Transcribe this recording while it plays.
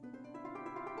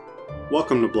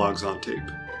Welcome to Blogs on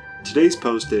Tape. Today's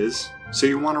post is, So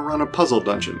You Want to Run a Puzzle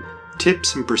Dungeon?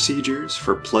 Tips and Procedures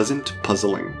for Pleasant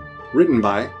Puzzling. Written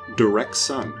by Direct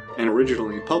Sun and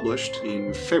originally published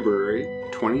in February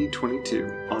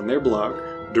 2022 on their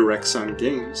blog, Direct Sun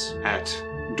Games at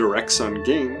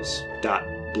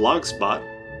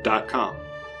directsungames.blogspot.com.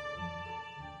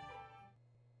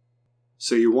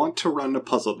 So you want to run a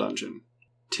puzzle dungeon.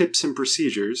 Tips and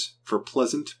procedures for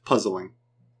pleasant puzzling.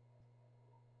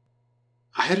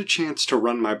 I had a chance to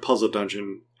run my puzzle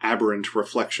dungeon, Aberrant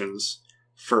Reflections,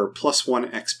 for +1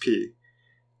 XP.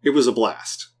 It was a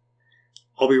blast.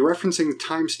 I'll be referencing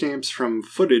timestamps from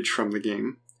footage from the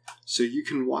game, so you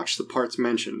can watch the parts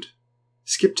mentioned.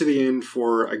 Skip to the end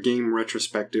for a game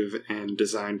retrospective and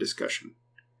design discussion.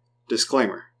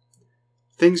 Disclaimer.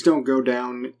 Things don't go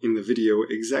down in the video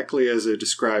exactly as I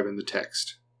describe in the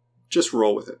text. Just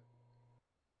roll with it.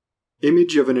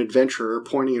 Image of an adventurer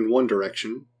pointing in one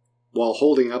direction, while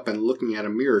holding up and looking at a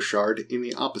mirror shard in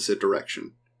the opposite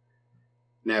direction.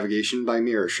 Navigation by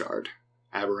Mirror Shard.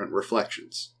 Aberrant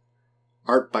Reflections.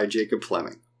 Art by Jacob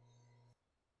Fleming.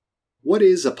 What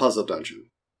is a puzzle dungeon?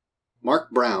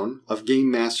 Mark Brown of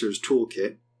Game Master's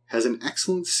Toolkit has an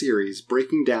excellent series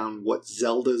breaking down what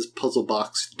Zelda's puzzle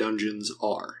box dungeons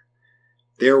are.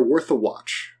 They are worth a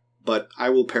watch, but I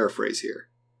will paraphrase here.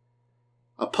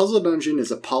 A puzzle dungeon is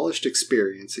a polished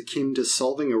experience akin to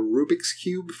solving a Rubik's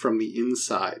Cube from the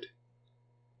inside.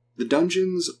 The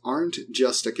dungeons aren't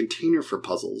just a container for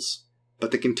puzzles,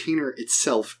 but the container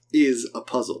itself is a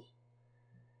puzzle.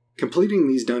 Completing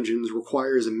these dungeons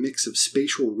requires a mix of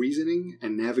spatial reasoning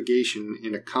and navigation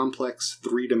in a complex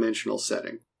three-dimensional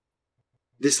setting.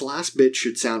 This last bit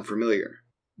should sound familiar.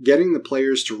 Getting the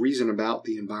players to reason about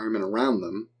the environment around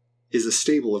them is a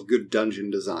staple of good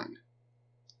dungeon design.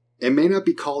 It may not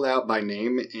be called out by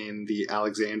name in the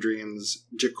Alexandrians'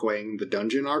 Jaquang the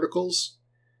Dungeon articles,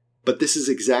 but this is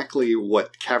exactly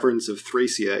what Caverns of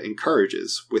Thracia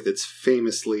encourages with its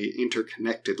famously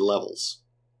interconnected levels.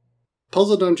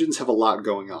 Puzzle dungeons have a lot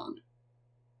going on.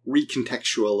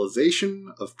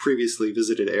 Recontextualization of previously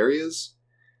visited areas,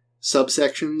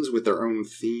 subsections with their own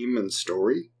theme and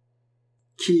story,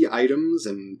 key items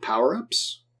and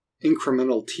power-ups,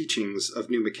 incremental teachings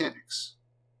of new mechanics.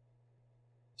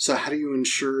 So how do you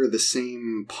ensure the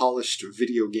same polished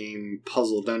video game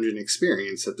puzzle dungeon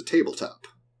experience at the tabletop?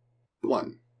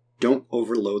 1. Don't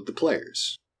overload the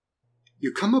players.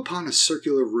 You come upon a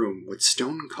circular room with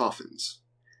stone coffins.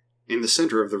 In the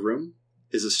center of the room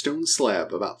is a stone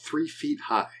slab about 3 feet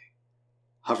high.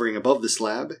 Hovering above the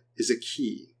slab is a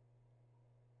key.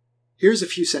 Here's a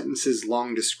few sentences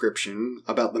long description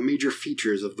about the major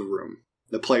features of the room.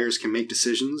 The players can make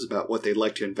decisions about what they'd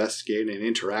like to investigate and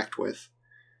interact with.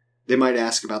 They might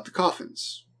ask about the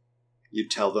coffins. You'd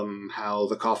tell them how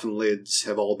the coffin lids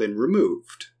have all been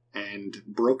removed, and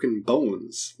broken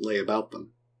bones lay about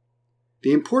them.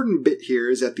 The important bit here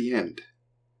is at the end.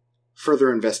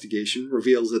 Further investigation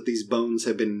reveals that these bones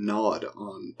have been gnawed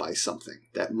on by something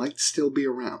that might still be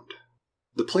around.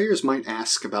 The players might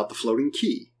ask about the floating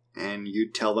key, and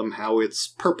you'd tell them how it's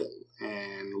purple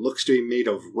and looks to be made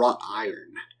of wrought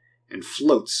iron and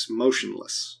floats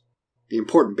motionless. The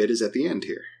important bit is at the end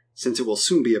here, since it will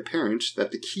soon be apparent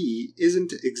that the key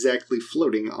isn't exactly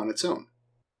floating on its own.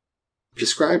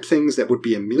 Describe things that would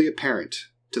be immediately apparent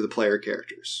to the player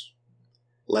characters.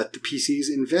 Let the PCs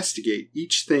investigate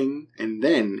each thing, and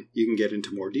then you can get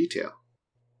into more detail.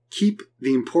 Keep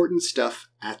the important stuff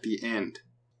at the end.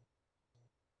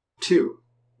 2.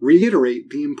 Reiterate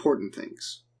the important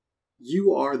things.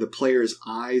 You are the player's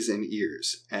eyes and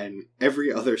ears, and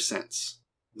every other sense.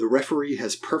 The referee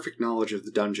has perfect knowledge of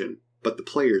the dungeon, but the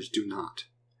players do not.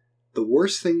 The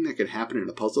worst thing that could happen in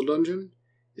a puzzle dungeon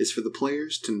is for the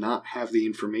players to not have the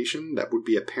information that would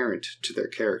be apparent to their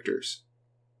characters.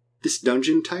 This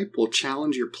dungeon type will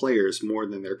challenge your players more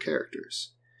than their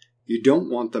characters. You don't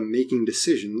want them making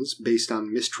decisions based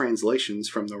on mistranslations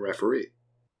from the referee.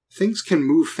 Things can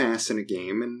move fast in a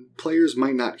game, and players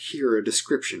might not hear a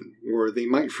description, or they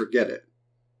might forget it.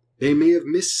 They may have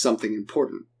missed something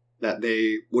important that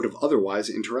they would have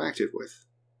otherwise interacted with.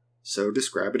 So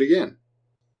describe it again.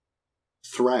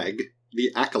 Thrag,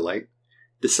 the acolyte,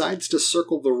 decides to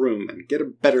circle the room and get a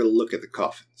better look at the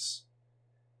coffins.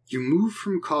 You move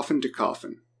from coffin to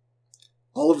coffin.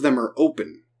 All of them are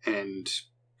open, and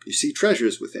you see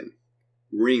treasures within.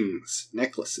 Rings,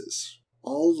 necklaces.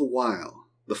 All the while,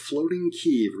 the floating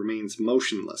key remains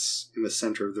motionless in the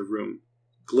center of the room,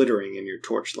 glittering in your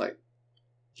torchlight.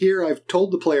 Here I've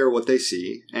told the player what they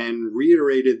see, and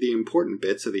reiterated the important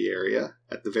bits of the area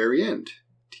at the very end,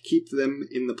 to keep them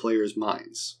in the player's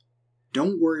minds.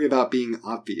 Don't worry about being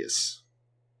obvious.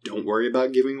 Don't worry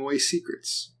about giving away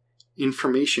secrets.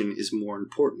 Information is more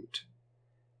important.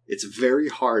 It's very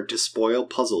hard to spoil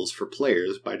puzzles for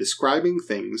players by describing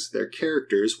things their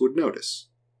characters would notice.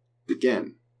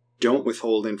 Again, don't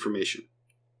withhold information.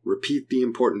 Repeat the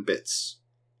important bits.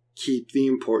 Keep the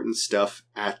important stuff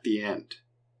at the end.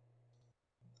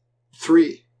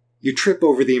 3. You trip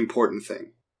over the important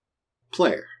thing.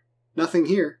 Player. Nothing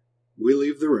here. We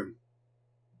leave the room.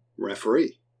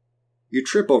 Referee. You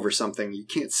trip over something you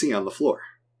can't see on the floor.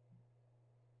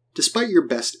 Despite your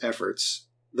best efforts,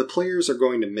 the players are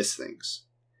going to miss things.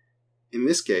 In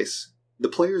this case, the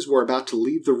players were about to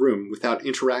leave the room without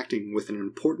interacting with an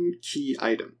important key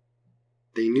item.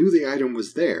 They knew the item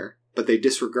was there, but they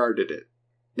disregarded it.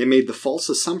 They made the false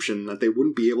assumption that they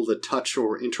wouldn't be able to touch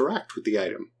or interact with the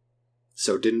item,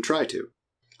 so didn't try to.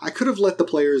 I could have let the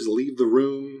players leave the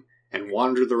room and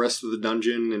wander the rest of the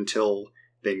dungeon until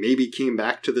they maybe came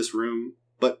back to this room,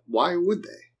 but why would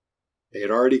they? They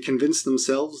had already convinced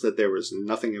themselves that there was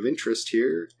nothing of interest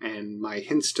here, and my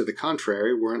hints to the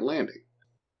contrary weren't landing.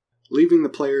 Leaving the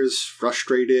players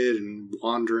frustrated and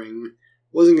wandering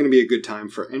wasn't going to be a good time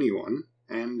for anyone,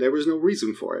 and there was no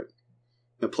reason for it.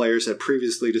 The players had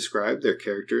previously described their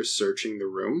characters searching the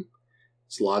room.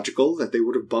 It's logical that they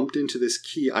would have bumped into this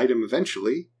key item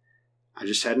eventually. I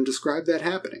just hadn't described that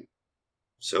happening.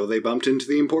 So they bumped into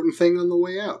the important thing on the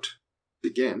way out.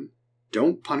 Again,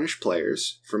 don't punish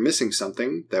players for missing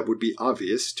something that would be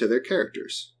obvious to their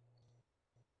characters.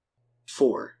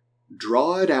 4.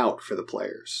 Draw it out for the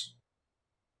players.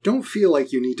 Don't feel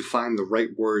like you need to find the right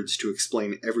words to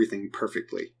explain everything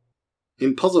perfectly.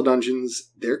 In puzzle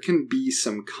dungeons, there can be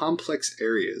some complex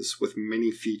areas with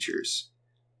many features.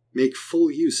 Make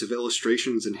full use of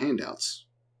illustrations and handouts.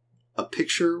 A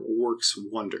picture works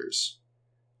wonders.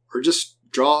 Or just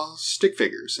draw stick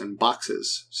figures and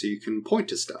boxes so you can point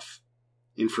to stuff.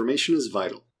 Information is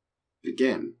vital.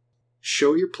 Again,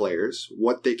 show your players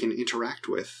what they can interact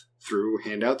with through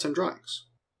handouts and drawings.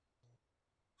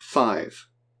 5.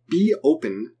 Be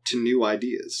open to new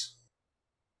ideas.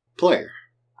 Player.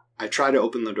 I try to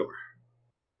open the door.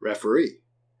 Referee.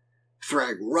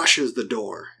 Thrag rushes the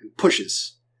door and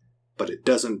pushes, but it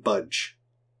doesn't budge.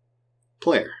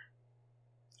 Player.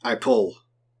 I pull.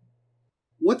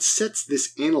 What sets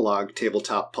this analog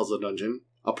tabletop puzzle dungeon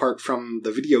apart from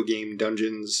the video game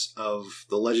dungeons of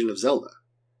The Legend of Zelda?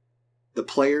 The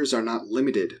players are not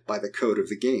limited by the code of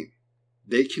the game.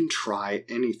 They can try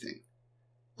anything.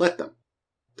 Let them.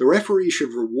 The referee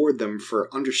should reward them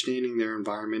for understanding their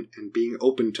environment and being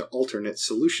open to alternate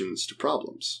solutions to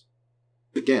problems.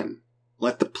 Again,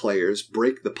 let the players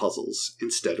break the puzzles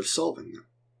instead of solving them.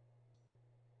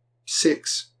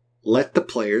 6. Let the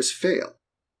players fail.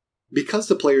 Because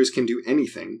the players can do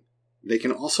anything, they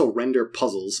can also render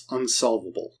puzzles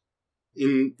unsolvable.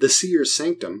 In The Seer's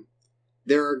Sanctum,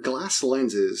 there are glass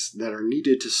lenses that are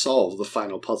needed to solve the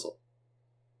final puzzle.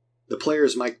 The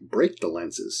players might break the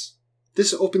lenses.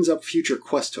 This opens up future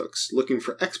quest hooks, looking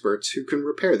for experts who can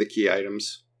repair the key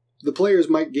items. The players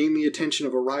might gain the attention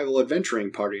of a rival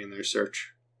adventuring party in their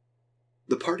search.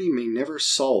 The party may never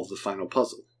solve the final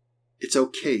puzzle. It's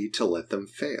okay to let them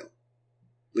fail.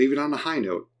 Leave it on a high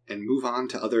note and move on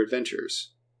to other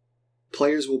adventures.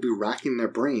 Players will be racking their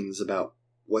brains about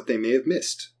what they may have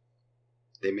missed.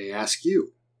 They may ask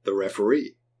you, the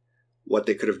referee, what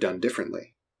they could have done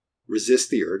differently. Resist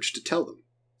the urge to tell them.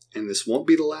 And this won't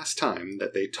be the last time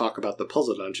that they talk about the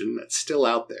puzzle dungeon that's still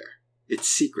out there, its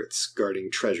secrets guarding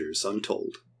treasures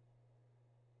untold.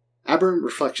 Aberrant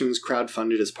Reflections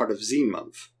crowdfunded as part of Zine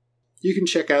Month. You can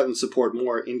check out and support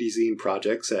more indie zine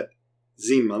projects at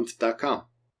zinemonth.com.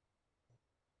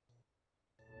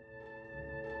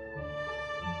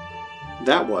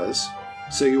 That was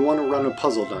So You Want to Run a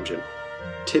Puzzle Dungeon,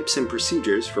 Tips and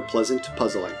Procedures for Pleasant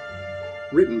Puzzling,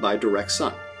 written by Direct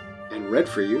Sun, and read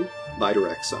for you by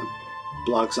Direct Sun.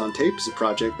 Blogs on Tape is a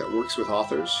project that works with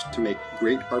authors to make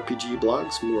great RPG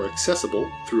blogs more accessible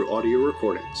through audio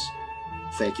recordings.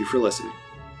 Thank you for listening.